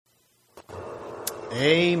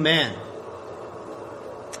Amen.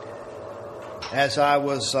 As I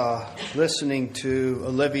was listening to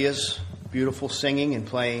Olivia's beautiful singing and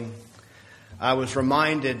playing, I was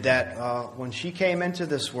reminded that when she came into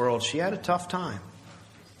this world, she had a tough time.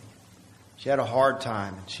 She had a hard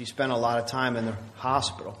time. She spent a lot of time in the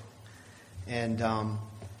hospital. And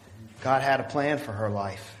God had a plan for her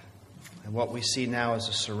life. And what we see now is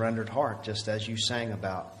a surrendered heart, just as you sang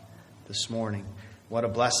about this morning. What a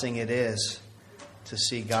blessing it is to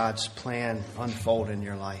see God's plan unfold in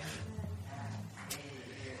your life.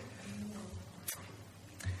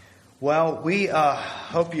 Well, we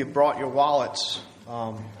hope you brought your wallets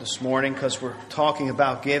this morning because we're talking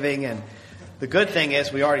about giving. And the good thing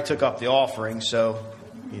is we already took up the offering, so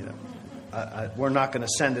we're not going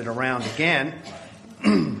to send it around again.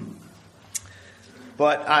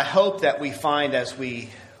 But I hope that we find as we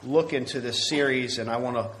look into this series, and I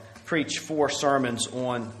want to preach 4 sermons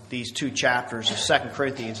on these 2 chapters of 2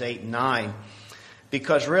 Corinthians 8 and 9,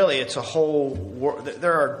 because really it's a whole,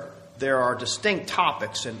 there are distinct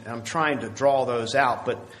topics, and I'm trying to draw those out,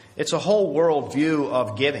 but it's a whole world view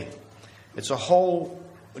of giving. It's a whole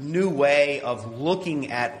new way of looking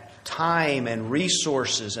at time and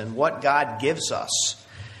resources and what God gives us.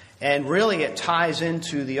 And really it ties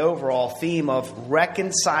into the overall theme of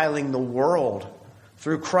reconciling the world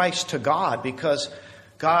through Christ to God, because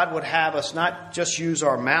God would have us not just use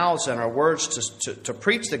our mouths and our words to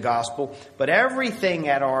preach the gospel, but everything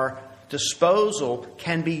at our disposal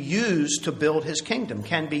can be used to build His kingdom,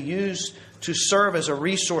 can be used to serve as a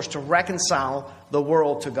resource to reconcile the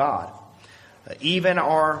world to God. Even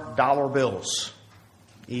our dollar bills,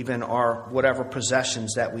 even our whatever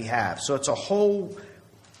possessions that we have. So it's a whole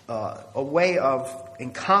a way of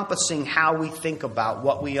encompassing how we think about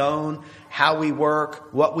what we own, how we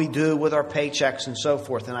work, what we do with our paychecks and so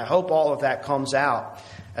forth. And I hope all of that comes out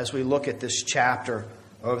as we look at this chapter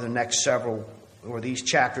over the next these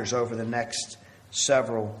chapters over the next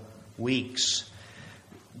several weeks.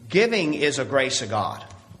 Giving is a grace of God.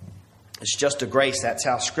 It's just a grace. That's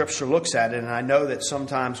how Scripture looks at it. And I know that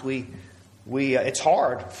sometimes it's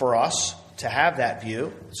hard for us to have that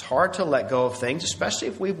view. It's hard to let go of things, especially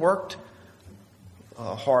if we've worked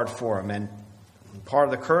hard for them. And part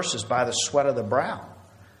of the curse is by the sweat of the brow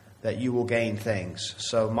that you will gain things.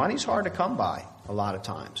 So money's hard to come by a lot of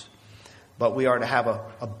times. But we are to have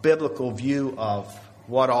a biblical view of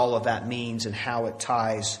what all of that means and how it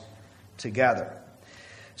ties together.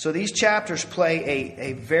 So these chapters play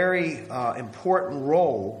a very important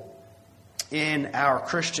role in our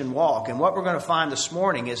Christian walk. And what we're going to find this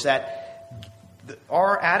morning is that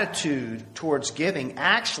our attitude towards giving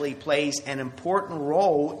actually plays an important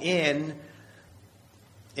role in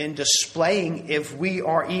displaying if we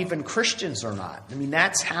are even Christians or not. I mean,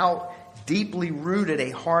 that's how deeply rooted a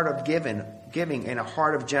heart of giving and a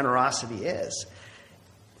heart of generosity is.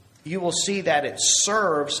 You will see that it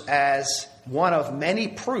serves as one of many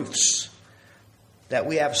proofs that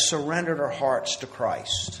we have surrendered our hearts to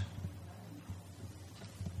Christ.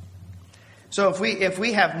 So if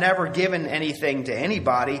we have never given anything to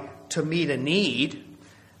anybody to meet a need,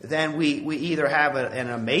 then we either have an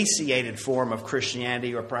emaciated form of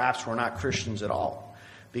Christianity, or perhaps we're not Christians at all.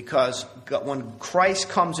 Because when Christ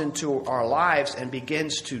comes into our lives and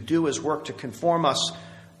begins to do His work to conform us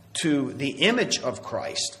to the image of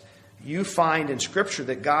Christ, you find in Scripture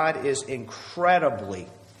that God is incredibly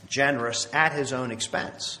generous at His own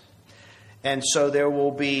expense. And so there will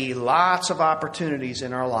be lots of opportunities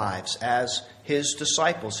in our lives as His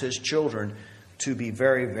disciples, His children, to be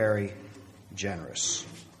very, very generous.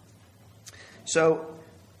 So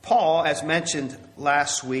Paul, as mentioned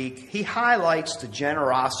last week, he highlights the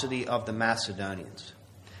generosity of the Macedonians.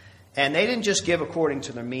 And they didn't just give according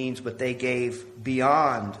to their means, but they gave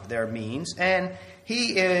beyond their means. And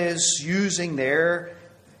he is using their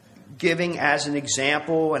giving as an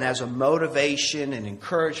example and as a motivation and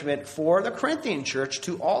encouragement for the Corinthian church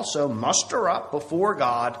to also muster up before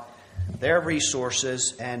God their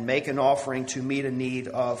resources and make an offering to meet a need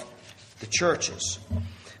of the churches.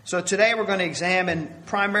 So today we're going to examine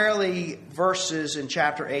primarily verses in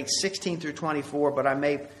chapter 8, 16 through 24, but I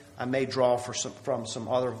may draw from some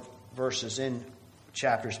other verses in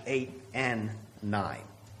chapters 8 and 9.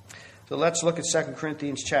 So let's look at 2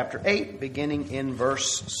 Corinthians chapter 8, beginning in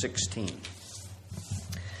verse 16.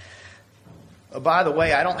 By the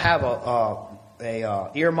way, I don't have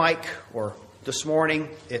a ear mic, or this morning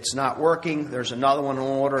it's not working. There's another one on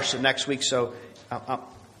order, so next week. So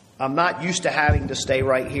I'm not used to having to stay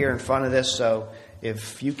right here in front of this. So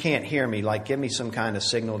if you can't hear me, give me some kind of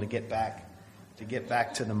signal to get back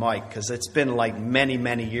to the mic, because it's been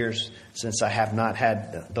many years since I have not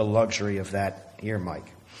had the luxury of that ear mic.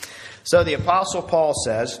 So the Apostle Paul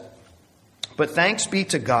says, "But thanks be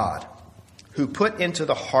to God, who put into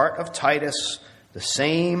the heart of Titus the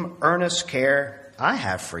same earnest care I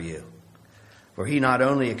have for you. For he not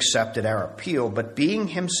only accepted our appeal, but being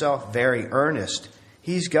himself very earnest,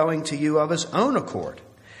 he's going to you of his own accord.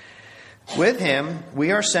 With him,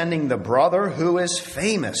 we are sending the brother who is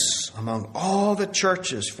famous among all the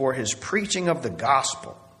churches for his preaching of the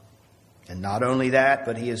gospel. And not only that,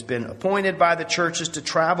 but he has been appointed by the churches to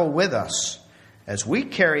travel with us as we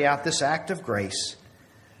carry out this act of grace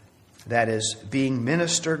that is being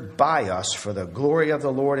ministered by us for the glory of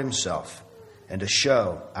the Lord himself and to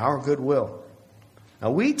show our goodwill.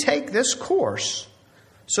 Now we take this course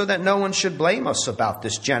so that no one should blame us about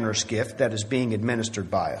this generous gift that is being administered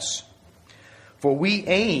by us. For we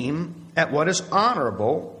aim at what is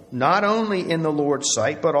honorable, not only in the Lord's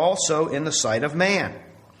sight, but also in the sight of man.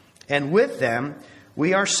 And with them,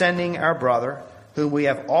 we are sending our brother, whom we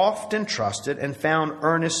have often trusted and found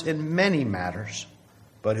earnest in many matters,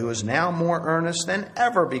 but who is now more earnest than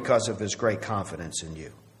ever because of his great confidence in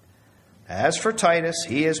you. As for Titus,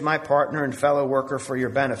 he is my partner and fellow worker for your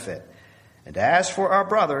benefit. And as for our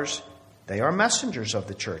brothers, they are messengers of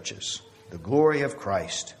the churches, the glory of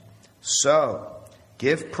Christ. So,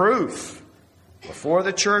 give proof before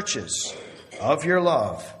the churches of your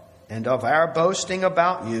love and of our boasting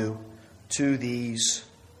about you to these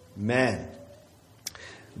men."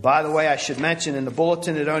 By the way, I should mention in the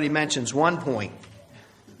bulletin it only mentions one point,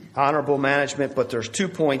 honorable management, but there's 2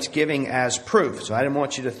 points, giving as proof. So I didn't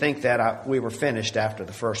want you to think that we were finished after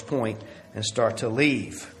the first point and start to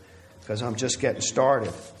leave, because I'm just getting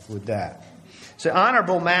started with that. So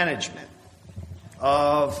honorable management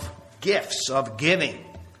of gifts, of giving.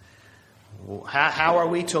 How are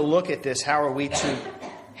we to look at this? How are we to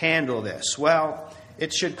handle this? Well,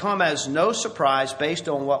 it should come as no surprise based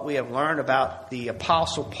on what we have learned about the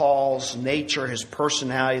Apostle Paul's nature, his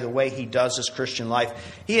personality, the way he does his Christian life.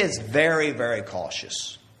 He is very, very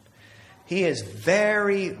cautious. He is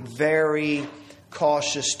very, very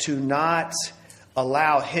cautious to not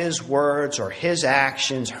allow his words or his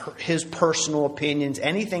actions, his personal opinions,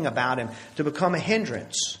 anything about him to become a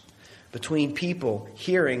hindrance between people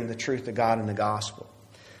hearing the truth of God and the gospel.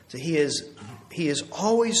 So he is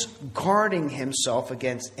always guarding himself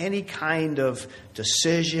against any kind of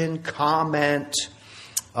decision, comment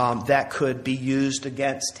that could be used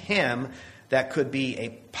against him, that could be a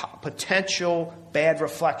potential bad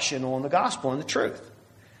reflection on the gospel and the truth.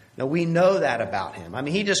 Now, we know that about him. I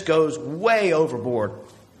mean, he just goes way overboard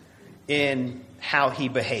in how he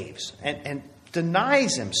behaves and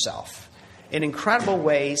denies himself in incredible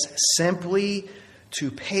ways simply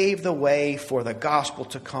to pave the way for the gospel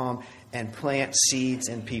to come and plant seeds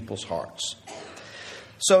in people's hearts.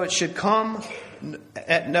 So it should come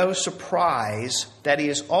at no surprise that he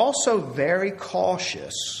is also very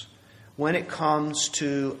cautious when it comes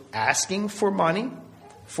to asking for money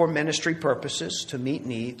for ministry purposes, to meet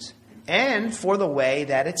needs, and for the way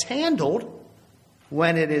that it's handled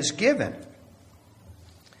when it is given.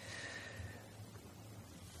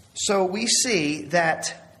 So we see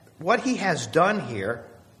that what he has done here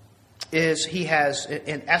is he has,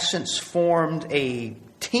 in essence, formed a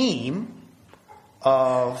team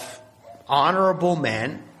of honorable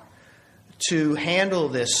men to handle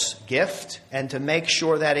this gift and to make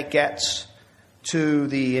sure that it gets to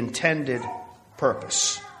the intended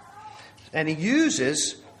purpose. And he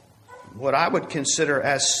uses what I would consider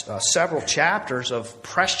as several chapters of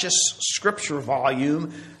precious scripture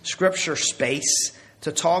volume, scripture space,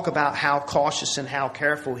 to talk about how cautious and how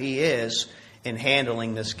careful he is in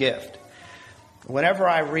handling this gift. Whenever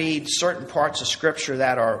I read certain parts of Scripture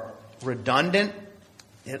that are redundant,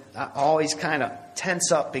 I always kind of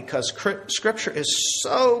tense up because Scripture is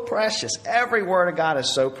so precious. Every word of God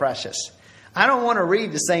is so precious. I don't want to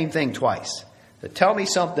read the same thing twice. So tell me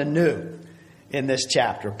something new in this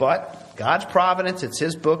chapter. But God's providence, it's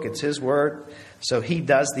His book, it's His word. So He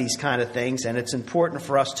does these kind of things, and it's important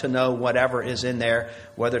for us to know whatever is in there,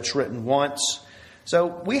 whether it's written once.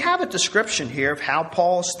 So we have a description here of how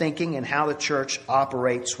Paul's thinking and how the church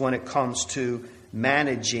operates when it comes to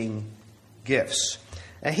managing gifts.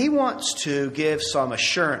 And he wants to give some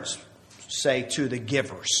assurance, say, to the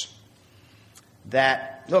givers.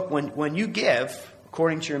 That, look, when you give,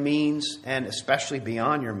 according to your means, and especially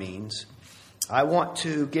beyond your means, I want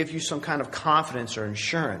to give you some kind of confidence or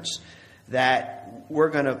assurance that we're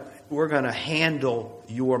going to handle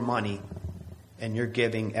your money and your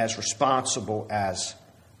giving as responsible as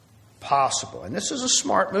possible. And this is a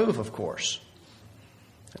smart move, of course.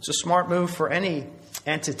 It's a smart move for any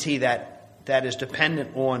entity that is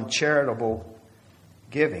dependent on charitable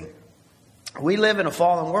giving. we live in a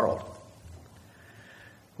fallen world.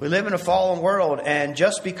 We live in a fallen world, and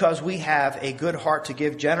just because we have a good heart to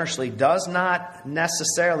give generously does not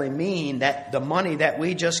necessarily mean that the money that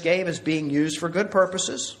we just gave is being used for good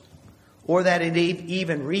purposes, or that it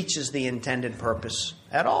even reaches the intended purpose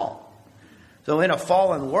at all. So in a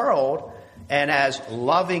fallen world, and as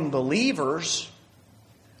loving believers,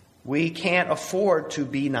 we can't afford to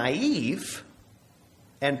be naive,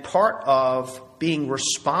 and part of being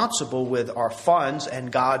responsible with our funds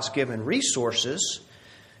and God's given resources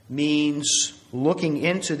means looking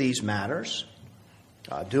into these matters,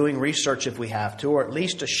 doing research if we have to, or at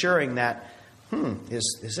least assuring that,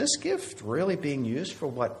 is this gift really being used for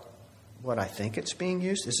what I think it's being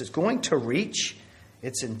used? Is it going to reach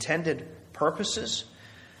its intended purposes?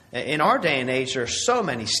 In our day and age, there are so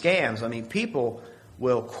many scams. I mean, people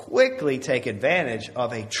will quickly take advantage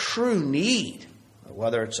of a true need,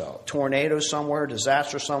 whether it's a tornado somewhere,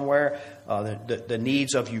 disaster somewhere, the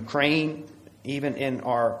needs of Ukraine, even in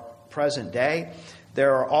our present day.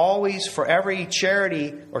 There are always, for every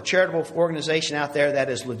charity or charitable organization out there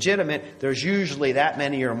that is legitimate, there's usually that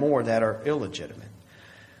many or more that are illegitimate.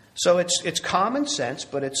 So it's common sense,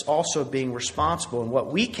 but it's also being responsible. And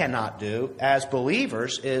what we cannot do as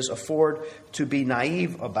believers is afford to be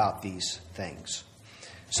naive about these things.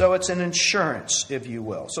 So it's an insurance, if you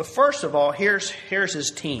will. So first of all, here's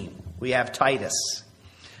his team. We have Titus,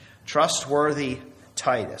 trustworthy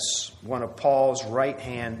Titus, one of Paul's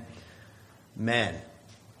right-hand men,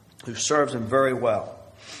 who serves him very well.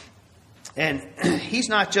 And he's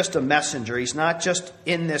not just a messenger. He's not just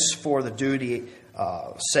in this for the duty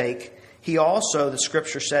sake. He also, the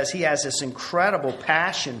Scripture says, he has this incredible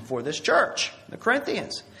passion for this church, the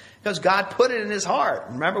Corinthians, because God put it in his heart.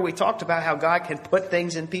 Remember, we talked about how God can put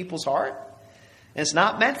things in people's heart. And it's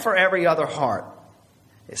not meant for every other heart.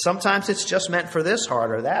 Sometimes it's just meant for this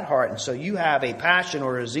heart or that heart. And so you have a passion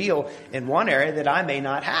or a zeal in one area that I may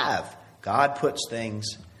not have. God puts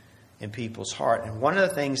things in people's heart. And one of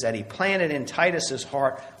the things that he planted in Titus's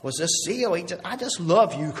heart was this zeal. I just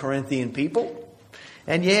love you, Corinthian people.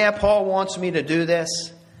 And yeah, Paul wants me to do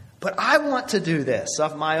this, but I want to do this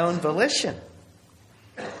of my own volition.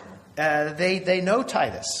 They know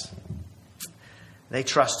Titus. They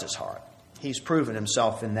trust his heart. He's proven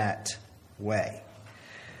himself in that way.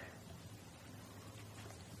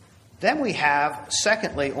 Then we have,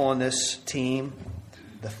 secondly, on this team,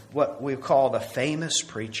 what we call the famous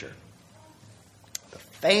preacher. The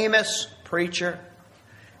famous preacher.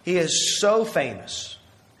 He is so famous,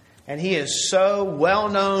 and he is so well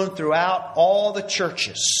known throughout all the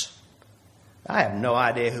churches. I have no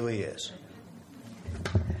idea who he is.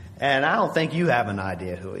 And I don't think you have an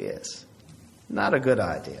idea who he is. Not a good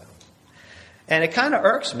idea. And it kind of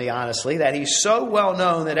irks me, honestly, that he's so well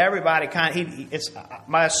known that everybody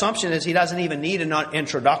my assumption is he doesn't even need an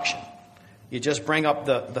introduction. You just bring up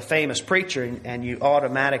the famous preacher and you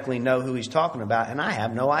automatically know who he's talking about. And I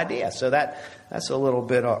have no idea. So that's a little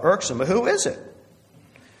bit irksome. But who is it?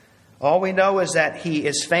 All we know is that he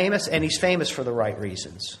is famous, and he's famous for the right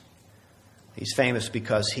reasons. He's famous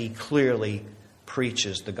because he clearly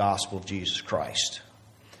preaches the gospel of Jesus Christ.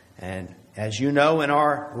 And as you know, in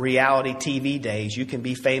our reality TV days, you can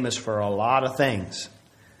be famous for a lot of things.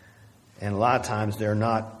 And a lot of times they're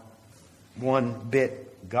not one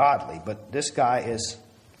bit godly. But this guy is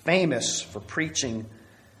famous for preaching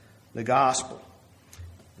the gospel.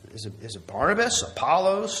 Is it Barnabas,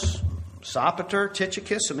 Apollos, Sopater,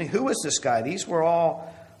 Tychicus? I mean, who is this guy? These were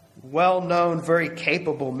all well-known, very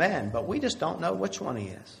capable men. But we just don't know which one he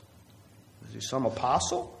is. Is he some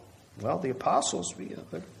apostle? Well, the apostles,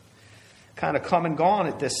 they're kind of come and gone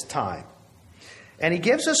at this time. And he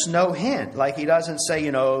gives us no hint. Like he doesn't say,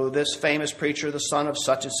 this famous preacher, the son of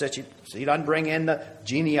such and such. He doesn't bring in the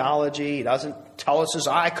genealogy. He doesn't tell us his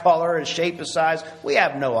eye color, his shape, his size. We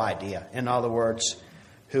have no idea, in other words,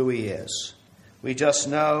 who he is. We just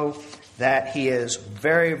know that he is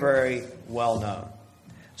very, very well known.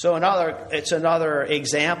 So it's another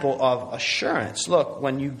example of assurance. Look,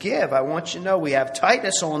 when you give, I want you to know we have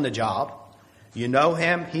Titus on the job. You know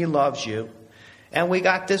him. He loves you. And we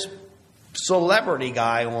got this celebrity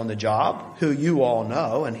guy on the job who you all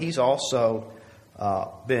know, and he's also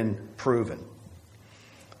been proven.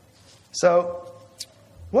 So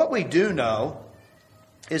what we do know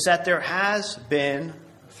is that there has been,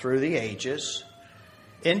 through the ages,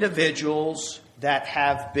 individuals that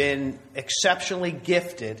have been exceptionally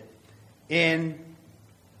gifted in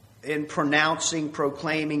pronouncing,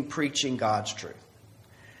 proclaiming, preaching God's truth.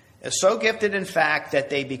 So gifted, in fact, that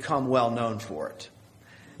they become well known for it.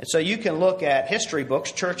 And so you can look at history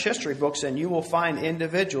books, church history books, and you will find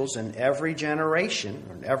individuals in every generation,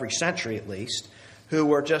 or in every century at least, who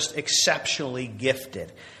were just exceptionally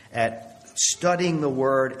gifted at studying the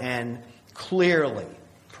Word and clearly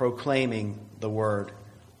proclaiming the Word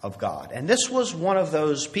of God. And this was one of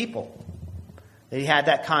those people. He had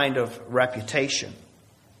that kind of reputation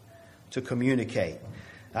to communicate.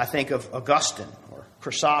 I think of Augustine or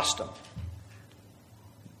Chrysostom,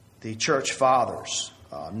 the church fathers,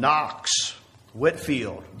 Knox,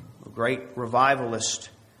 Whitefield, a great revivalist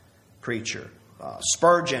preacher,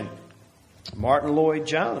 Spurgeon, Martin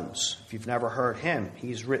Lloyd-Jones. If you've never heard him,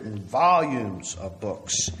 he's written volumes of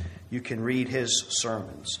books. You can read his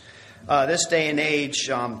sermons. This day and age,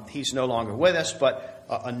 he's no longer with us, but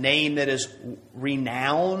a name that is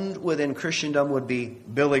renowned within Christendom would be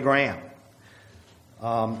Billy Graham.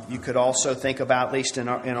 You could also think about, at least in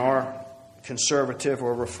our conservative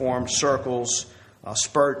or reformed circles,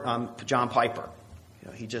 John Piper.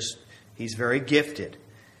 He's very gifted,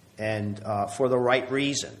 and for the right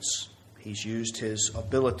reasons. He's used his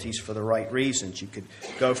abilities for the right reasons. You could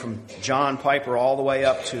go from John Piper all the way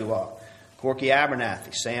up to Corky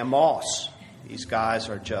Abernathy, Sam Moss. These guys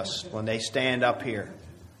are just, when they stand up here,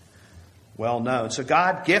 well known. So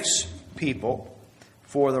God gifts people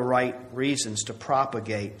for the right reasons to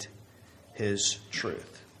propagate His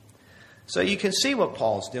truth. So you can see what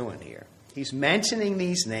Paul's doing here. He's mentioning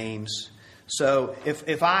these names. So if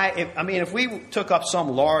we took up some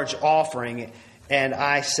large offering and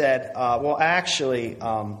I said,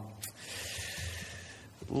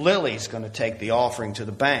 Lily's going to take the offering to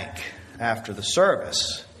the bank after the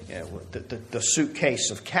service, the suitcase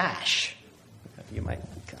of cash. You might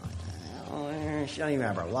go, she doesn't even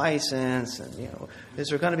have her license. And, is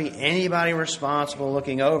there going to be anybody responsible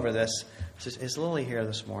looking over this? Is Lily here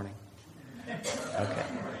this morning?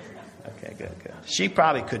 Okay, good. She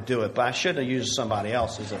probably could do it, but I should have used somebody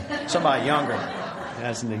else, somebody younger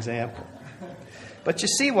as an example. But you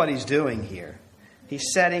see what he's doing here.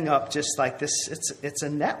 He's setting up just like this. It's a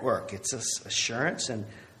network. It's an assurance and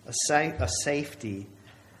a safety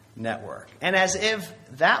network. And as if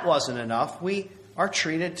that wasn't enough, we are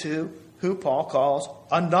treated to who Paul calls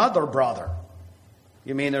another brother.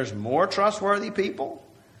 You mean there's more trustworthy people?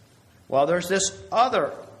 Well, there's this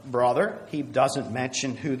other brother. He doesn't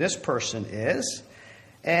mention who this person is.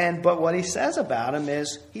 But what he says about him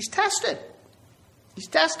is he's tested. He's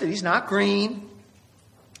tested. He's not green.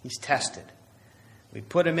 He's tested. We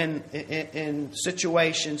put him in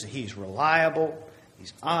situations. He's reliable.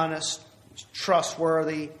 He's honest. He's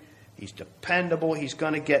trustworthy. He's dependable. He's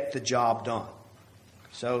going to get the job done.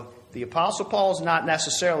 So the Apostle Paul is not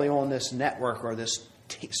necessarily on this network or this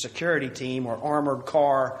security team or armored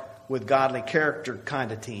car with godly character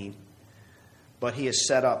kind of team. But he has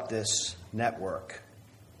set up this network.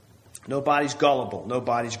 Nobody's gullible.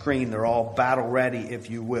 Nobody's green. They're all battle ready, if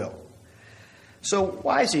you will. So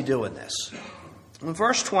why is he doing this? In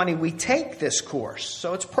verse 20, we take this course.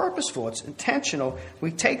 So it's purposeful. It's intentional.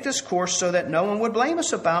 We take this course so that no one would blame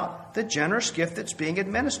us about the generous gift that's being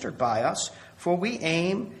administered by us. For we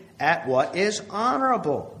aim at what is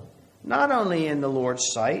honorable, not only in the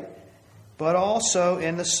Lord's sight, but also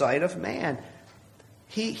in the sight of man.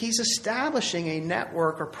 He's establishing a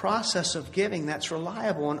network or process of giving that's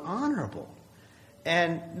reliable and honorable.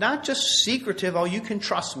 And not just secretive, you can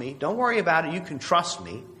trust me. Don't worry about it. You can trust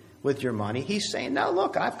me with your money. He's saying, no,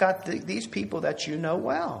 look, I've got these people that you know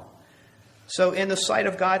well. So in the sight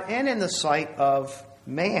of God and in the sight of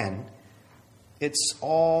man, it's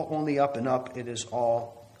all on the up and up. It is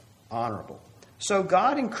all honorable. So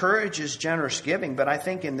God encourages generous giving, but I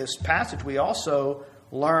think in this passage we also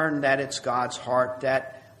learn that it's God's heart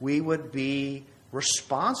that we would be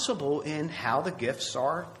responsible in how the gifts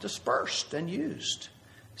are dispersed and used.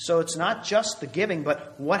 So it's not just the giving,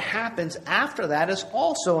 but what happens after that is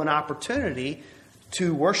also an opportunity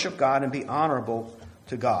to worship God and be honorable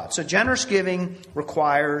to God. So generous giving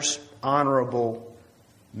requires honorable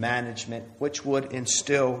management, which would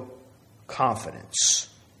instill confidence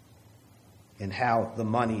in how the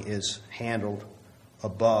money is handled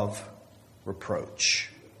above reproach.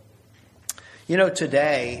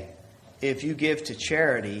 Today, if you give to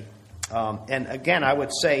charity, and again, I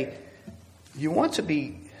would say you want to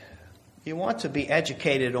be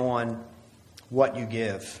educated on what you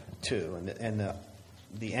give to and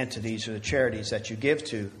the entities or the charities that you give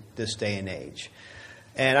to this day and age.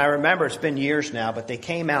 And I remember it's been years now, but they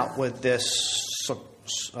came out with this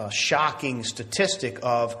shocking statistic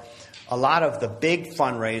of a lot of the big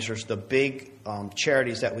fundraisers, the big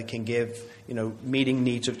charities that we can give, meeting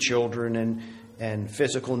needs of children and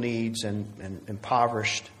physical needs and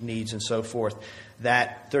impoverished needs and so forth,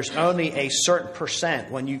 that there's only a certain percent.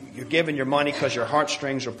 When you're giving your money because your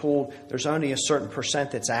heartstrings are pulled, there's only a certain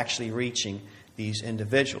percent that's actually reaching these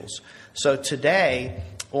individuals. So today,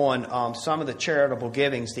 on some of the charitable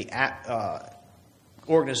givings, the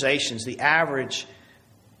organizations, the average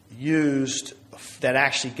used that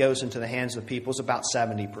actually goes into the hands of the people is about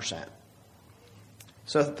 70%.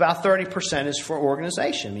 So about 30% is for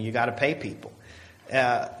organization. I mean, you got to pay people.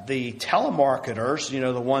 The telemarketers,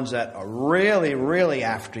 the ones that are really, really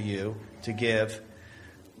after you to give,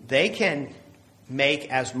 they can make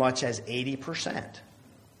as much as 80%.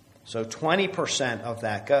 So 20% of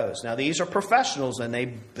that goes. Now, these are professionals, and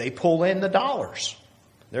they pull in the dollars.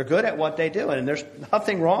 They're good at what they do, and there's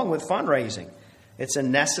nothing wrong with fundraising. It's a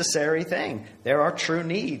necessary thing. There are true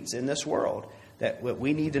needs in this world that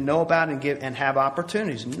we need to know about and give and have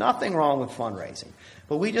opportunities. Nothing wrong with fundraising.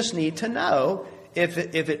 But we just need to know if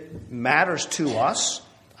it matters to us.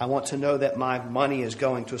 I want to know that my money is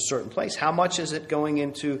going to a certain place. How much is it going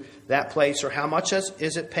into that place, or how much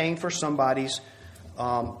is it paying for somebody's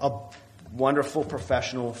a wonderful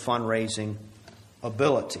professional fundraising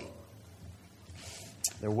ability?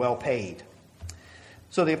 They're well paid.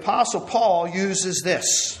 So the Apostle Paul uses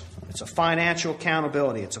this. It's a financial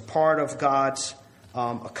accountability. It's a part of God's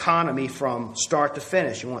economy from start to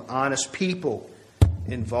finish. You want honest people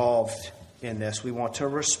involved in this. We want to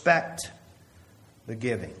respect the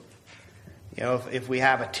giving. If we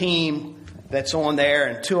have a team that's on there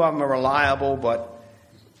and two of them are reliable,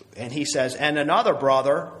 and he says, and another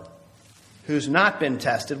brother who's not been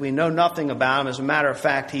tested, we know nothing about him. As a matter of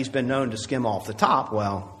fact, he's been known to skim off the top.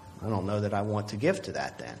 Well, I don't know that I want to give to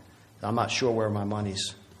that then. I'm not sure where my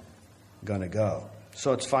money's going to go.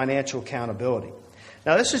 So it's financial accountability.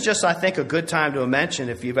 Now, this is just, I think, a good time to mention,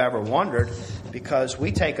 if you've ever wondered, because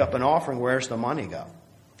we take up an offering, where's the money go?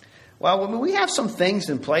 Well, we have some things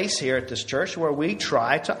in place here at this church where we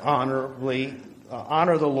try to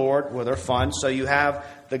honor the Lord with our funds. So you have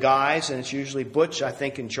the guys, and it's usually Butch, I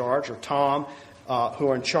think, in charge, or Tom, who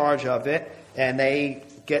are in charge of it, and they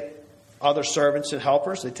get other servants and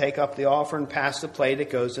helpers. They take up the offering, pass the plate,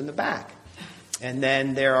 it goes in the back. And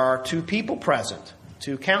then there are two people present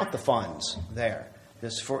to count the funds there.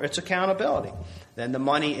 It's accountability. Then the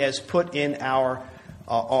money is put in our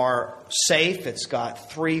safe. It's got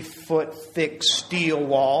 3-foot thick steel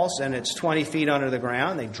walls, and it's 20 feet under the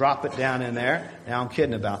ground. They drop it down in there. Now, I'm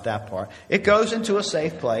kidding about that part. It goes into a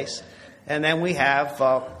safe place. And then we have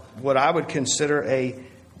what I would consider a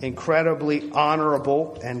incredibly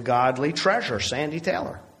honorable and godly treasurer, Sandy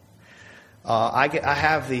Taylor. I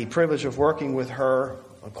have the privilege of working with her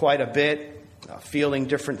quite a bit, fielding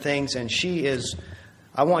different things, and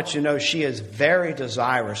I want you to know she is very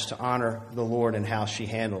desirous to honor the Lord in how she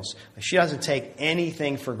handles. She doesn't take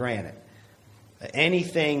anything for granted.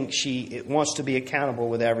 She wants to be accountable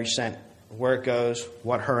with every cent, where it goes,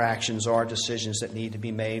 what her actions are, decisions that need to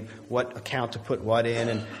be made, what account to put what in.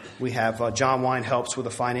 And we have John Wine helps with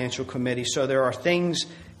the financial committee. So there are things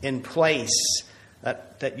in place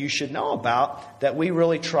that you should know about, that we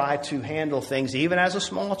really try to handle things, even as a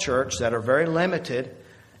small church, that are very limited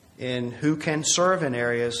in who can serve in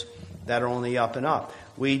areas that are on the up and up.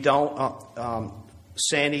 We don't.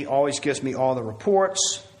 Sandy always gives me all the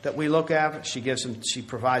reports that we look at. She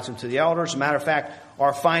provides them to the elders. As a matter of fact,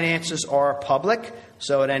 our finances are public,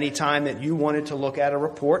 so at any time that you wanted to look at a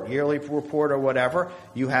report, yearly report or whatever,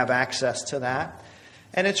 you have access to that.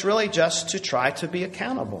 And it's really just to try to be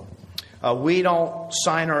accountable. We don't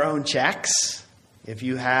sign our own checks. If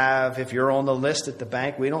you're on the list at the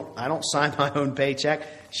bank, I don't sign my own paycheck.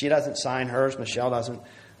 She doesn't sign hers. Michelle doesn't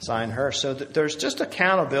sign hers. So there's just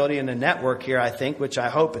accountability in the network here, I think, which I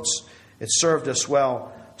hope it's served us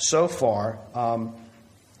well so far,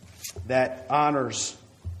 that honors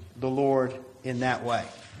the Lord in that way.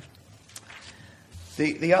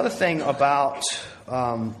 The other thing about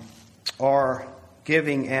our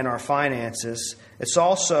giving and our finances, it's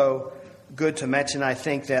also good to mention, I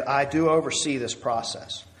think, that I do oversee this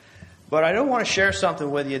process. But I do want to share something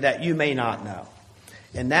with you that you may not know.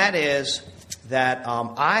 And that is that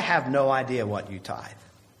I have no idea what you tithe.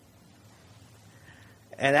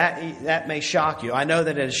 And that may shock you. I know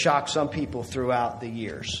that it has shocked some people throughout the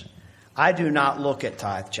years. I do not look at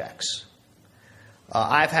tithe checks.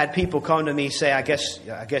 I've had people come to me say, I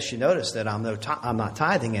guess you noticed that I'm not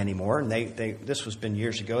tithing anymore. And this was been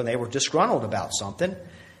years ago, and they were disgruntled about something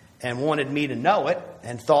and wanted me to know it,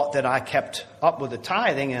 and thought that I kept up with the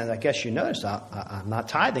tithing. And I guess you noticed I'm not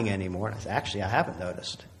tithing anymore. And I said, actually, I haven't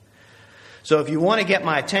noticed. So if you want to get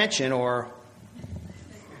my attention or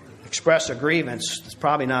express a grievance, it's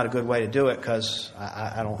probably not a good way to do it because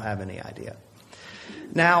I don't have any idea.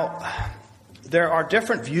 Now, there are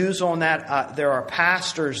different views on that. There are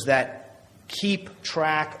pastors that keep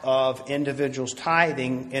track of individuals'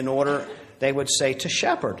 tithing in order, they would say, to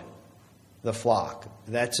shepherd the flock.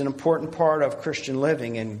 That's an important part of Christian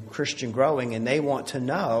living and Christian growing, and they want to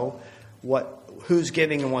know who's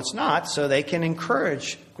giving and what's not so they can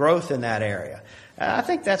encourage growth in that area. I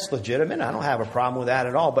think that's legitimate. I don't have a problem with that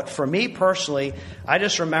at all. But for me personally, I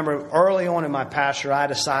just remember early on in my pastorate, I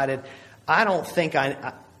decided I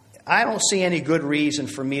don't see any good reason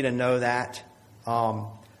for me to know that.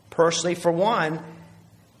 Personally, for one,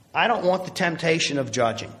 I don't want the temptation of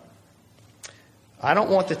judging. I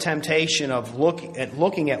don't want the temptation of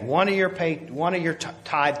looking at one of your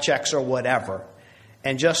tithe checks or whatever,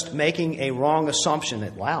 and just making a wrong assumption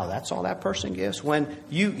that, wow, that's all that person gives, when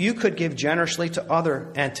you could give generously to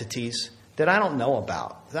other entities that I don't know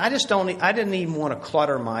about. I didn't even want to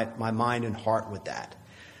clutter my mind and heart with that.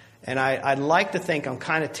 And I'd like to think I'm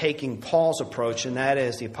kind of taking Paul's approach, and that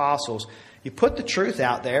is the apostles. You put the truth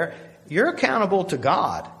out there, you're accountable to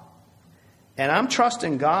God. And I'm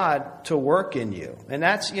trusting God to work in you. And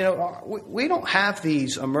that's, we don't have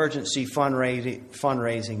these emergency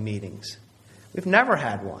fundraising meetings. We've never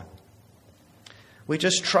had one. We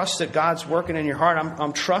just trust that God's working in your heart.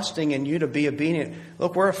 I'm trusting in you to be obedient.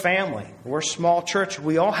 Look, we're a family. We're a small church.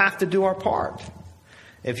 We all have to do our part.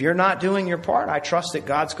 If you're not doing your part, I trust that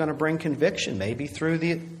God's going to bring conviction, maybe through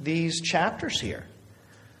these chapters here,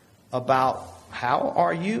 about how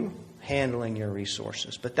are you handling your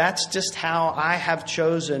resources. But that's just how I have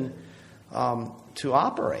chosen to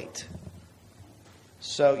operate.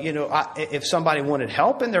 So, if somebody wanted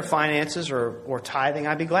help in their finances or tithing,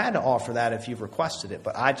 I'd be glad to offer that if you've requested it.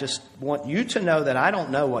 But I just want you to know that I don't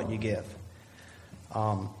know what you give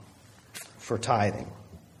for tithing.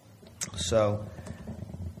 So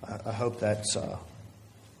I hope that's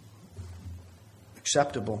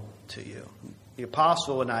acceptable to you. The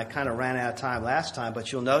apostle, and I kind of ran out of time last time,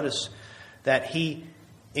 but you'll notice that he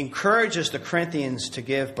encourages the Corinthians to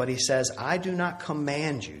give, but he says, I do not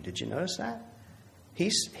command you. Did you notice that?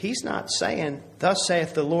 He's not saying, thus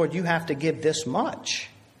saith the Lord, you have to give this much.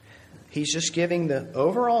 He's just giving the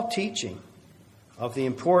overall teaching of the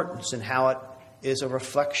importance and how it is a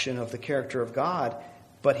reflection of the character of God.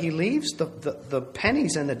 But he leaves the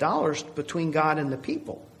pennies and the dollars between God and the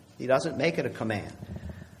people. He doesn't make it a command.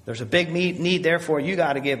 There's a big need, therefore you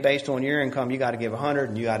got to give based on your income. You got to give 100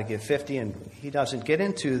 and you got to give 50. And he doesn't get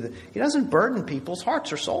into he doesn't burden people's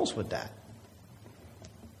hearts or souls with that.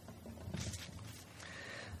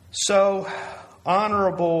 So,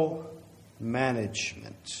 honorable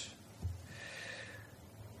management.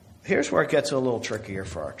 Here's where it gets a little trickier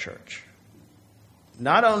for our church.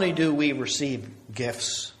 Not only do we receive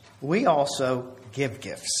gifts, we also give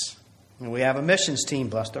gifts. And we have a missions team,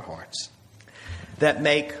 bless their hearts, that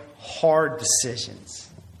make hard decisions.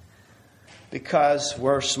 Because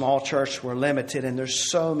we're a small church, we're limited, and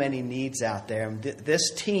there's so many needs out there. And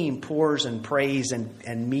this team pours and prays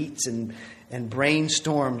and meets and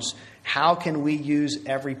brainstorms. How can we use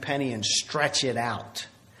every penny and stretch it out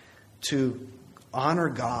to honor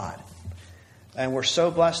God? And we're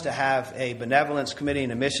so blessed to have a benevolence committee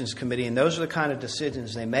and a missions committee, and those are the kind of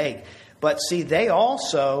decisions they make. But see, they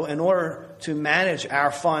also, in order to manage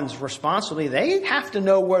our funds responsibly, they have to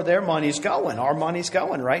know where their money's going. Our money's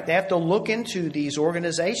going, right? They have to look into these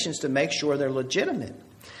organizations to make sure they're legitimate.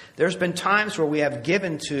 There's been times where we have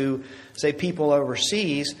given to, say, people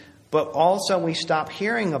overseas, but all of a sudden we stop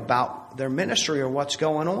hearing about their ministry or what's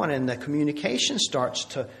going on, and the communication starts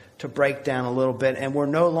to break down a little bit, and we're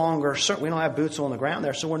no longer certain. We don't have boots on the ground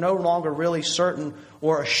there, so we're no longer really certain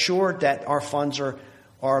or assured that our funds are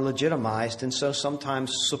legitimized, and so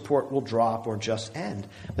sometimes support will drop or just end.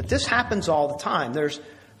 But this happens all the time. There's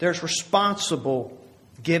responsible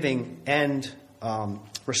giving and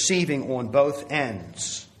receiving on both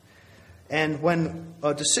ends. And when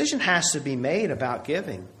a decision has to be made about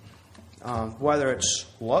giving, whether it's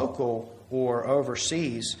local or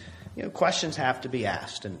overseas, questions have to be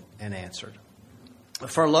asked and answered.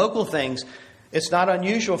 For local things, it's not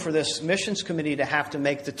unusual for this missions committee to have to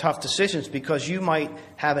make the tough decisions, because you might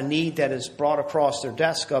have a need that is brought across their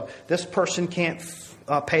desk of this person can't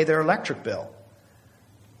pay their electric bill.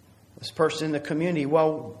 This person in the community,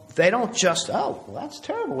 well, they don't just, that's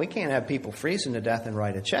terrible. We can't have people freezing to death and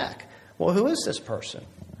write a check. Well, who is this person?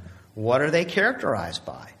 What are they characterized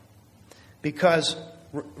by? Because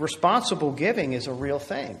responsible giving is a real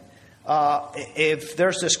thing. If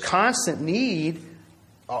there's this constant need,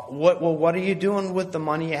 What are you doing with the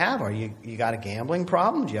money you have? You got a gambling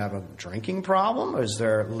problem? Do you have a drinking problem? Is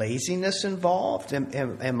there laziness involved?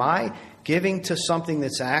 Am I giving to something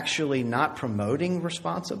that's actually not promoting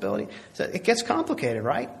responsibility? So it gets complicated,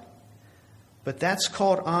 right? But that's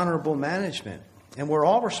called honorable management. And we're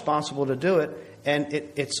all responsible to do it. And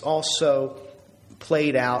it's also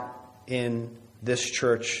played out in this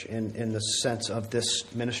church in the sense of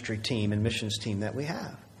this ministry team and missions team that we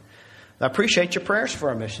have. I appreciate your prayers for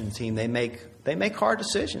our mission team. They make hard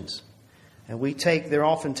decisions. And they're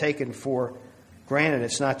often taken for granted.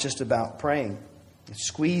 It's not just about praying. It's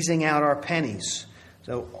squeezing out our pennies.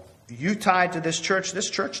 So you tithe to this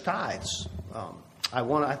church tithes. I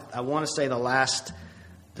want to say the last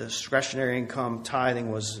discretionary income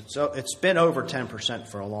tithing it's been over 10%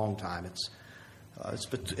 for a long time.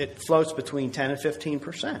 It floats between 10 and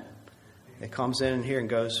 15%. It comes in here and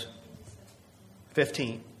goes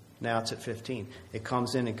 15. Now it's at 15. It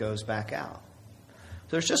comes in and goes back out.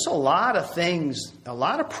 There's just a lot of things, a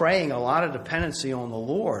lot of praying, a lot of dependency on the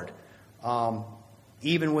Lord,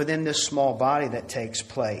 even within this small body that takes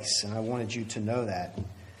place. And I wanted you to know that.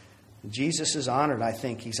 Jesus is honored, I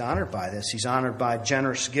think. He's honored by this. He's honored by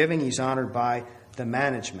generous giving. He's honored by the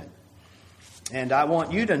management. And I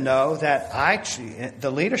want you to know that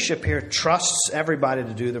the leadership here trusts everybody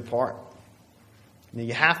to do their part.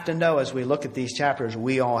 You have to know, as we look at these chapters,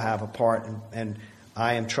 we all have a part, and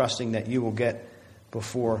I am trusting that you will get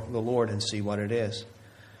before the Lord and see what it is.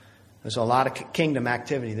 There's a lot of kingdom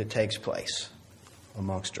activity that takes place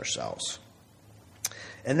amongst ourselves.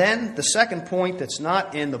 And then the second point that's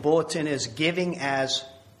not in the bulletin is giving as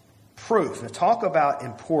proof. Now, talk about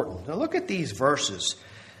important. Now, look at these verses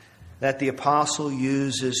that the apostle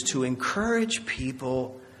uses to encourage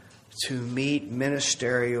people to meet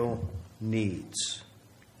ministerial needs.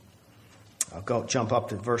 I'll jump up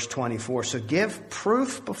to verse 24. So give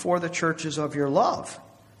proof before the churches of your love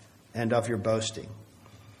and of your boasting.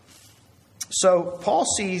 So Paul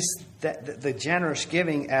sees that the generous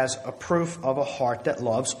giving as a proof of a heart that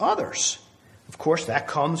loves others. Of course, that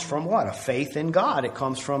comes from what? A faith in God. It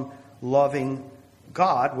comes from loving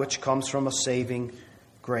God, which comes from a saving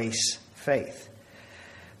grace faith.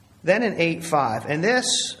 Then in 8:5, and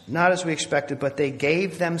this, not as we expected, but they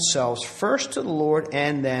gave themselves first to the Lord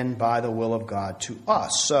and then by the will of God to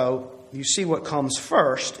us. So you see what comes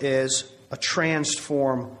first is a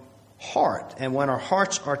transformed heart. And when our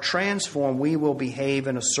hearts are transformed, we will behave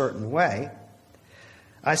in a certain way.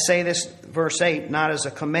 I say this, verse 8, not as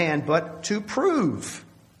a command, but to prove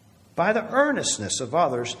by the earnestness of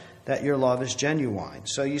others that your love is genuine.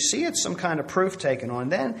 So you see it's some kind of proof taken on.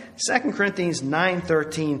 Then 2 Corinthians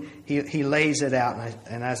 9:13, he lays it out.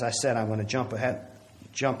 And as I said, I'm going to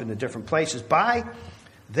jump into different places. By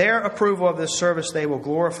their approval of this service, they will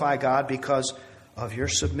glorify God because of your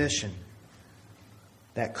submission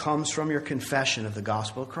that comes from your confession of the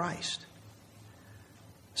gospel of Christ.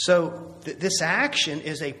 So this action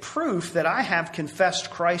is a proof that I have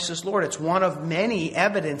confessed Christ as Lord. It's one of many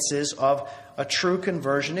evidences of a true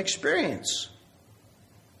conversion experience.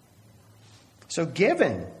 So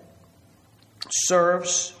giving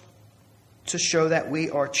serves to show that we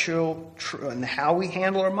are true in how we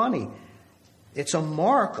handle our money. It's a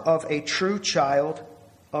mark of a true child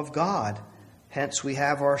of God. Hence we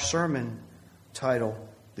have our sermon title,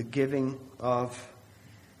 The Giving of,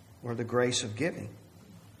 or the Grace of Giving.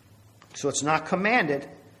 So it's not commanded,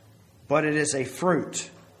 but it is a fruit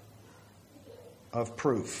of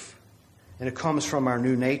proof. And it comes from our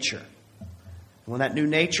new nature. When that new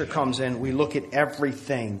nature comes in, we look at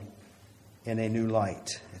everything in a new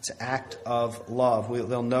light. It's an act of love.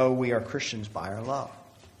 They'll know we are Christians by our love.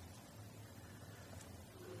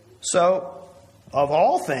 So, of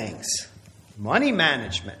all things, money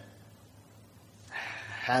management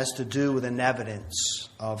has to do with an evidence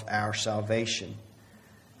of our salvation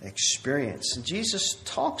experience. And Jesus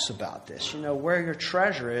talks about this. You know, where your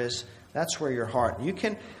treasure is, that's where your heart. You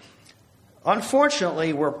can,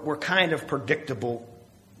 unfortunately, we're kind of predictable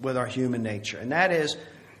with our human nature. And that is,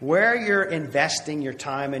 where you're investing your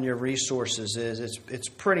time and your resources it's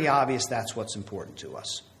pretty obvious that's what's important to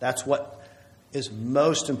us. That's what is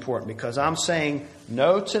most important, because I'm saying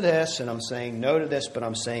no to this and I'm saying no to this, but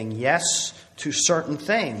I'm saying yes to certain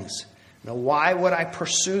things. Now, why would I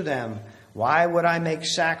pursue them? Why would I make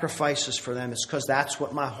sacrifices for them? It's because that's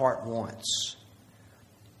what my heart wants.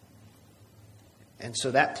 And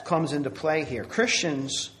so that comes into play here.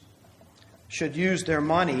 Christians should use their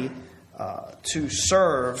money to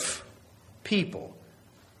serve people,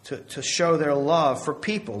 to show their love for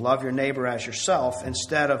people. Love your neighbor as yourself,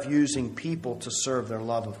 instead of using people to serve their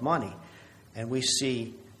love of money. And we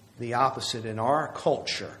see the opposite in our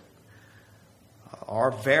culture.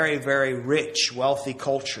 Our very, very rich, wealthy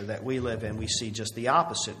culture that we live in, we see just the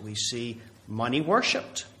opposite. We see money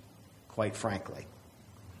worshipped, quite frankly.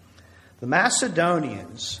 The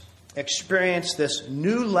Macedonians experienced this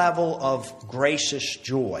new level of gracious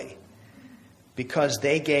joy because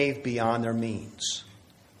they gave beyond their means.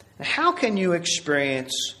 Now, how can you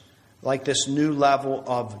experience like this new level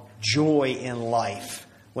of joy in life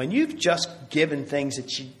when you've just given things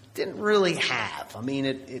that you didn't really have? I mean,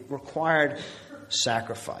 it required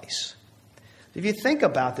sacrifice. If you think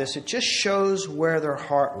about this, it just shows where their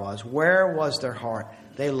heart was. Where was their heart?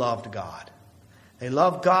 They loved God. They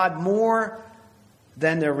loved God more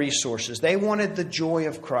than their resources. They wanted the joy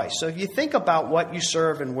of Christ. So if you think about what you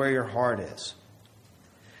serve and where your heart is,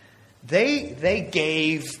 they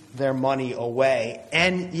gave their money away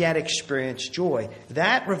and yet experienced joy.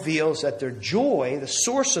 That reveals that their joy, the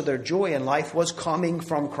source of their joy in life, was coming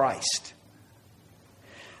from Christ.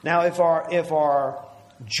 Now, if our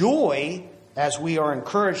joy, as we are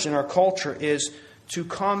encouraged in our culture, is to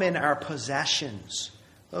come in our possessions.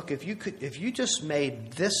 Look, if you just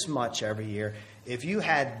made this much every year, if you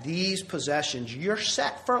had these possessions, you're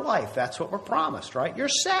set for life. That's what we're promised, right? You're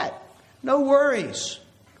set. No worries.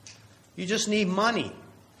 You just need money.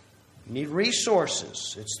 You need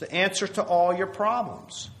resources. It's the answer to all your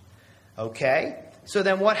problems. Okay? So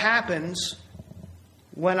then what happens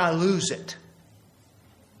when I lose it?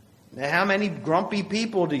 Now, how many grumpy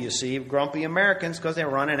people do you see? Grumpy Americans, because they're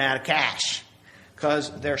running out of cash.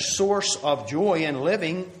 Because their source of joy in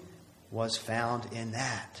living was found in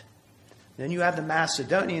that. Then you have the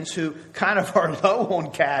Macedonians who kind of are low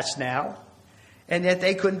on cash now, and yet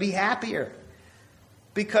they couldn't be happier.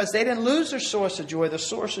 Because they didn't lose their source of joy. The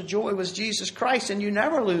source of joy was Jesus Christ, and you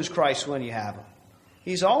never lose Christ when you have Him.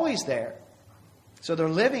 He's always there. So they're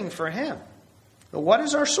living for Him. But what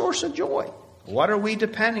is our source of joy? What are we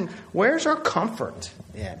depending? Where's our comfort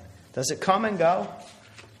in? Does it come and go?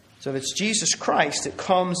 So if it's Jesus Christ, it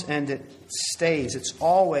comes and it stays. It's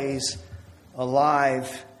always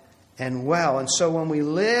alive and well. And so when we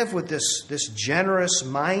live with this generous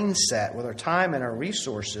mindset, with our time and our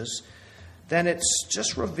resources, then it's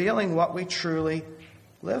just revealing what we truly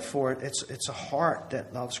live for. It's a heart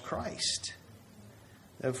that loves Christ.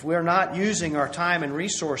 If we're not using our time and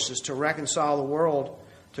resources to reconcile the world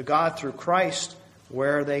to God through Christ,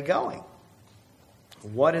 where are they going?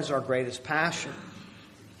 What is our greatest passion?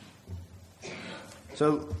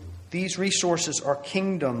 So these resources are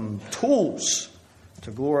kingdom tools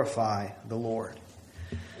to glorify the Lord.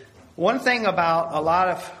 One thing about a lot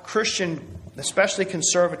of Christian, especially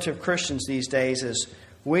conservative Christians these days, is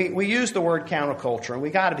we use the word counterculture, and we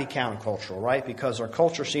got to be countercultural, right? Because our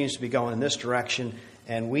culture seems to be going in this direction,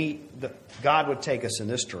 and God would take us in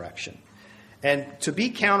this direction. And to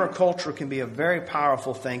be counterculture can be a very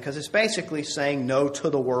powerful thing because it's basically saying no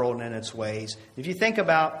to the world and its ways. If you think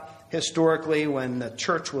about historically when the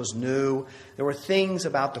church was new, there were things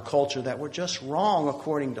about the culture that were just wrong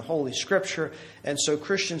according to Holy Scripture. And so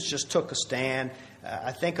Christians just took a stand.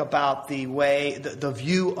 I think about the way, the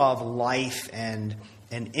view of life and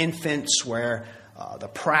infants where the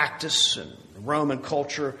practice and Roman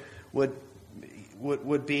culture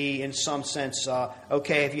would be, in some sense,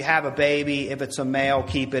 okay, if you have a baby, if it's a male,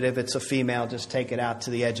 keep it. If it's a female, just take it out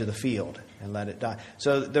to the edge of the field and let it die.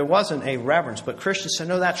 So there wasn't a reverence. But Christians said,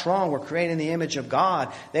 no, that's wrong. We're creating the image of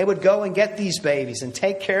God. They would go and get these babies and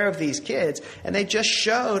take care of these kids. And they just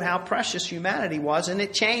showed how precious humanity was, and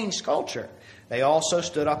it changed culture. They also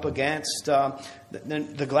stood up against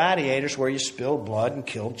the gladiators where you spilled blood and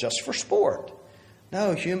killed just for sport.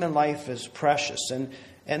 No, human life is precious.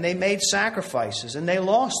 And they made sacrifices, and they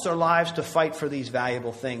lost their lives to fight for these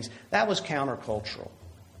valuable things. That was countercultural.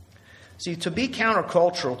 See, to be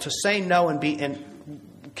countercultural, to say no and be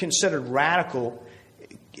considered radical,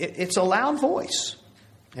 it's a loud voice,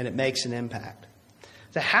 and it makes an impact.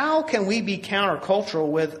 So how can we be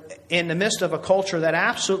countercultural in the midst of a culture that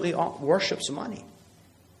absolutely worships money?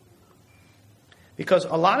 Because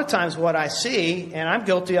a lot of times what I see, and I'm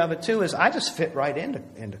guilty of it too, is I just fit right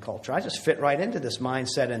into culture. I just fit right into this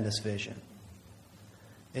mindset and this vision.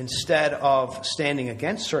 Instead of standing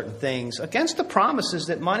against certain things, against the promises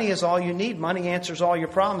that money is all you need, money answers all your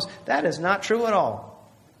problems. That is not true at all.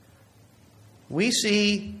 We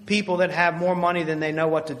see people that have more money than they know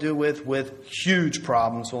what to do with huge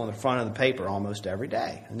problems on the front of the paper almost every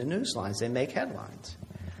day. In the news lines, they make headlines.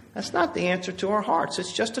 That's not the answer to our hearts.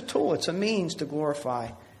 It's just a tool. It's a means to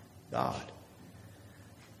glorify God.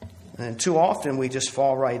 And too often we just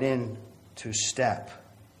fall right into step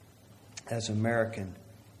as American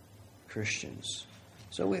Christians.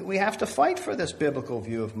 So we have to fight for this biblical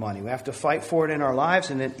view of money. We have to fight for it in our lives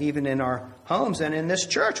and even in our homes and in this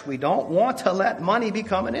church. We don't want to let money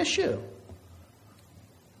become an issue.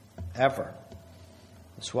 Ever.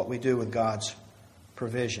 That's what we do with God's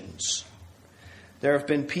provisions. There have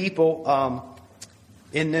been people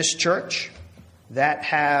in this church that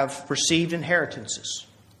have received inheritances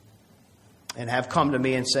and have come to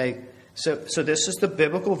me and say, so this is the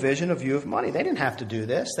biblical vision of view of money. They didn't have to do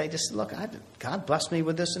this. They just, look, God blessed me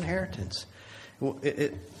with this inheritance.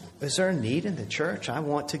 Is there a need in the church? I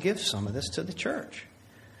want to give some of this to the church.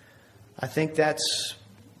 I think that's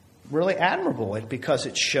really admirable because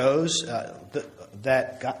it shows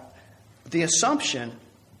that God, the assumption,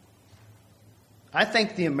 I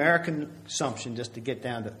think the American assumption, just to get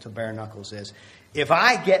down to bare knuckles, is if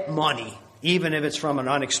I get money, even if it's from an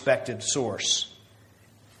unexpected source,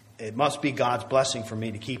 it must be God's blessing for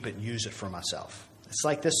me to keep it and use it for myself. It's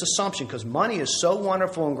like this assumption, because money is so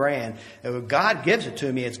wonderful and grand, and when God gives it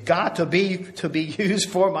to me, it's got to be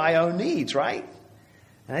used for my own needs, right?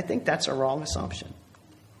 And I think that's a wrong assumption.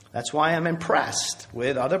 That's why I'm impressed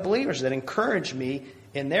with other believers that encourage me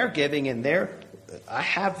in their giving and I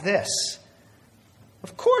have this.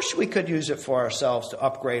 Of course we could use it for ourselves to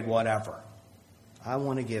upgrade whatever. I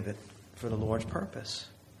want to give it for the Lord's purpose.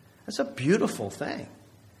 That's a beautiful thing.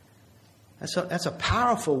 That's a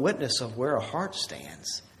powerful witness of where a heart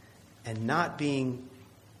stands and not being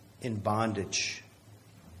in bondage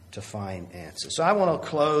to finances. So I want to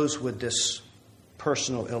close with this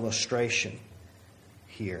personal illustration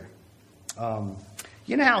here.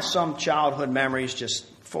 You know how some childhood memories just,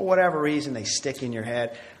 for whatever reason, they stick in your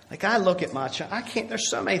head? Like I look at my there's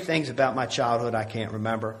so many things about my childhood I can't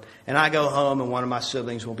remember. And I go home and one of my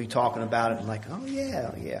siblings will be talking about it and like, oh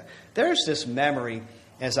yeah. There's this memory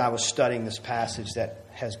as I was studying this passage that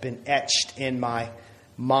has been etched in my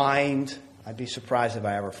mind. I'd be surprised if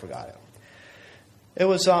I ever forgot it. It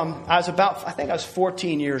was, I think I was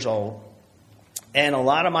 14 years old. And a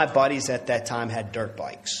lot of my buddies at that time had dirt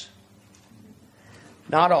bikes.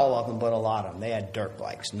 Not all of them, but a lot of them. They had dirt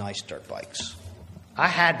bikes, nice dirt bikes. I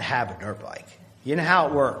had to have a dirt bike. You know how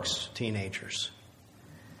it works, teenagers.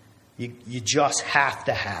 You just have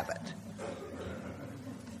to have it.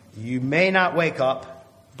 You may not wake up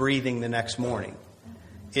breathing the next morning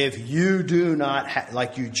if you do not,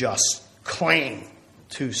 you just cling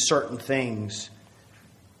to certain things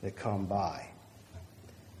that come by.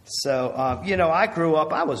 So, I grew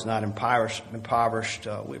up, I was not impoverished.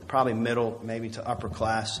 We were probably middle, maybe to upper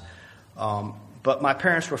class. But my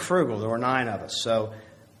parents were frugal. There were 9 of us. So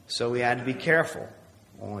we had to be careful.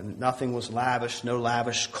 Nothing was lavish, no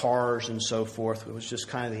lavish cars and so forth. It was just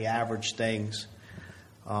kind of the average things.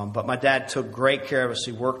 But my dad took great care of us.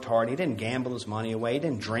 He worked hard. He didn't gamble his money away. He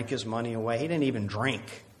didn't drink his money away. He didn't even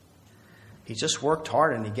drink. He just worked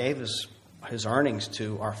hard, and he gave his earnings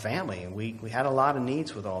to our family. And we had a lot of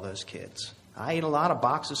needs with all those kids. I ate a lot of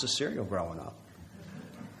boxes of cereal growing up.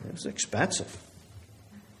 It was expensive.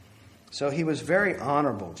 So he was very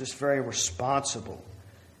honorable, just very responsible,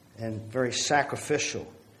 and very sacrificial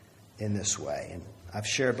in this way. And I've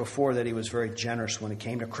shared before that he was very generous when it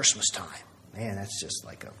came to Christmas time. Man, that's just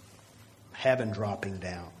like a heaven dropping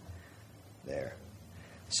down there.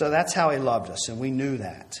 So that's how he loved us, and we knew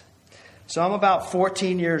that. So I'm about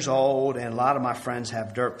 14 years old, and a lot of my friends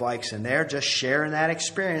have dirt bikes, and they're just sharing that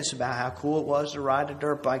experience about how cool it was to ride the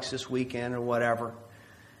dirt bikes this weekend or whatever.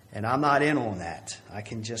 And I'm not in on that. I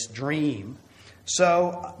can just dream.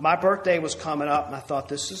 So my birthday was coming up, and I thought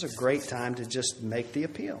this is a great time to just make the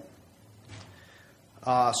appeal.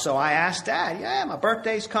 So I asked Dad, my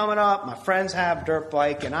birthday's coming up. My friends have a dirt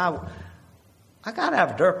bike, and I got to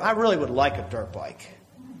have a dirt. I really would like a dirt bike.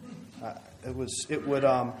 It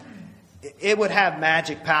would have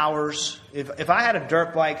magic powers. If I had a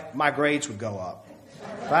dirt bike, my grades would go up.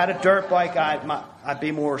 If I had a dirt bike, I'd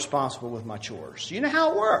be more responsible with my chores. You know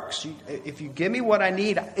how it works. If you give me what I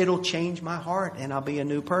need, it'll change my heart, and I'll be a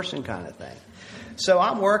new person kind of thing. So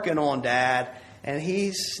I'm working on Dad, and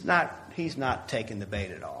he's not taking the bait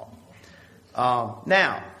at all.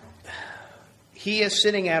 Now, he is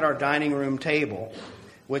sitting at our dining room table,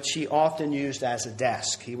 which he often used as a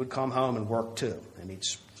desk. He would come home and work too, and he'd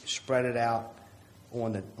spread it out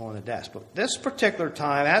on the desk. But this particular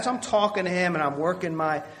time, as I'm talking to him and I'm working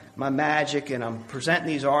my magic and I'm presenting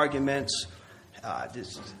these arguments,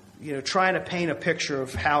 trying to paint a picture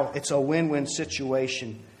of how it's a win-win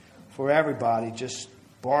situation for everybody, just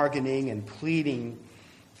bargaining and pleading.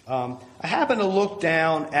 I happened to look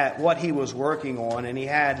down at what he was working on, and he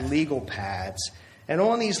had legal pads. And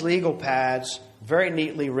on these legal pads, very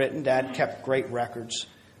neatly written, Dad kept great records,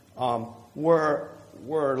 were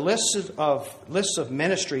were lists of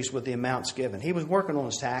ministries with the amounts given. He was working on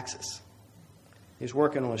his taxes. He was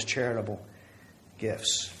working on his charitable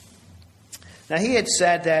gifts. Now, he had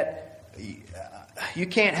said that you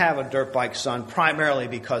can't have a dirt bike, son, primarily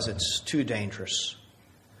because it's too dangerous.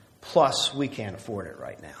 Plus, we can't afford it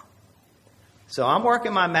right now. So I'm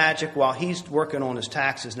working my magic while he's working on his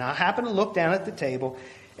taxes. Now, I happen to look down at the table,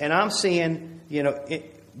 and I'm seeing,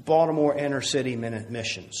 Baltimore inner city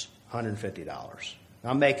missions, $150.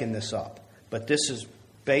 I'm making this up, but this is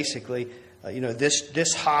basically,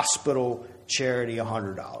 this hospital charity,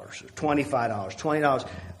 $100, $25, $20.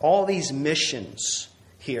 All these missions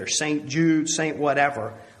here, St. Jude, St.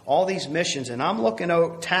 whatever, all these missions, and I'm looking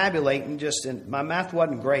over, tabulating and my math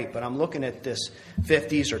wasn't great, but I'm looking at this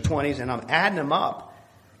 50s or 20s, and I'm adding them up,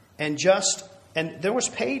 and there was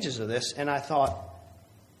pages of this, and I thought,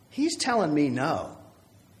 he's telling me no.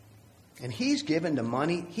 And he's giving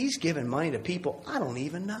money to people I don't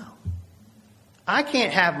even know. I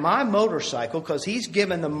can't have my motorcycle because he's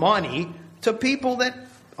giving the money to people that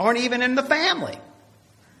aren't even in the family.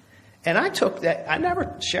 And I took that, I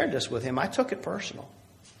never shared this with him, I took it personal.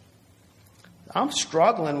 I'm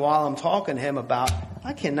struggling while I'm talking to him about,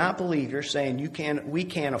 I cannot believe you're saying we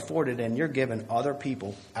can't afford it and you're giving other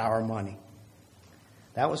people our money.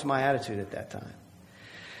 That was my attitude at that time.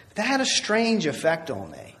 That had a strange effect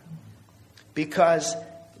on me. Because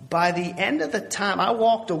by the end of the time, I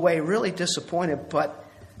walked away really disappointed. But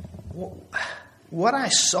what I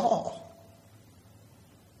saw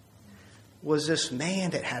was this man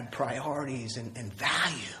that had priorities and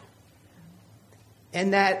value.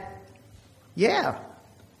 And that,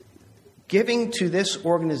 giving to this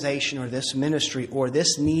organization or this ministry or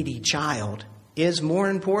this needy child is more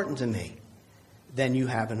important to me than you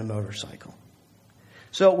having a motorcycle.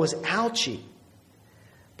 So it was ouchy.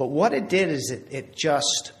 But what it did is it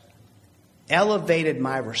just elevated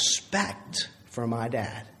my respect for my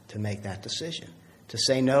dad to make that decision. To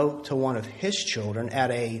say no to one of his children at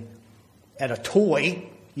a toy.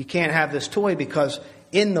 You can't have this toy because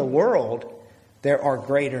in the world there are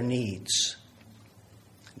greater needs.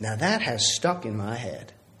 Now that has stuck in my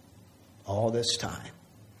head all this time.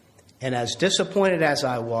 And as disappointed as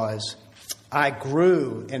I was, I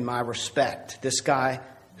grew in my respect. This guy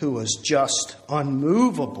who was just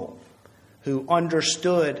unmovable, who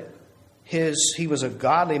understood he was a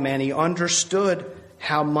godly man. He understood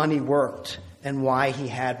how money worked and why he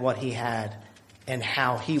had what he had and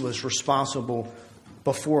how he was responsible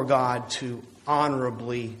before God to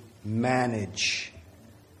honorably manage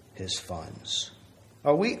his funds.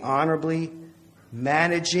 Are we honorably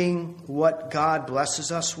managing what God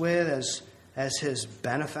blesses us with as his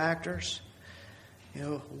benefactors?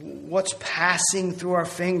 What's passing through our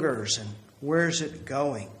fingers and where's it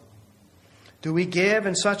going? Do we give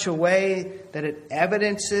in such a way that it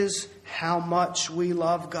evidences how much we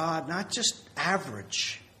love God? Not just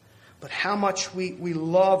average, but how much we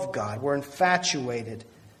love God. We're infatuated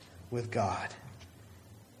with God.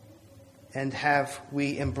 And have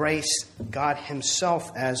we embraced God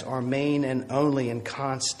himself as our main and only and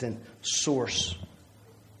constant source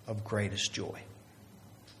of greatest joy?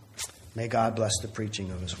 May God bless the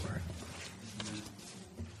preaching of his word.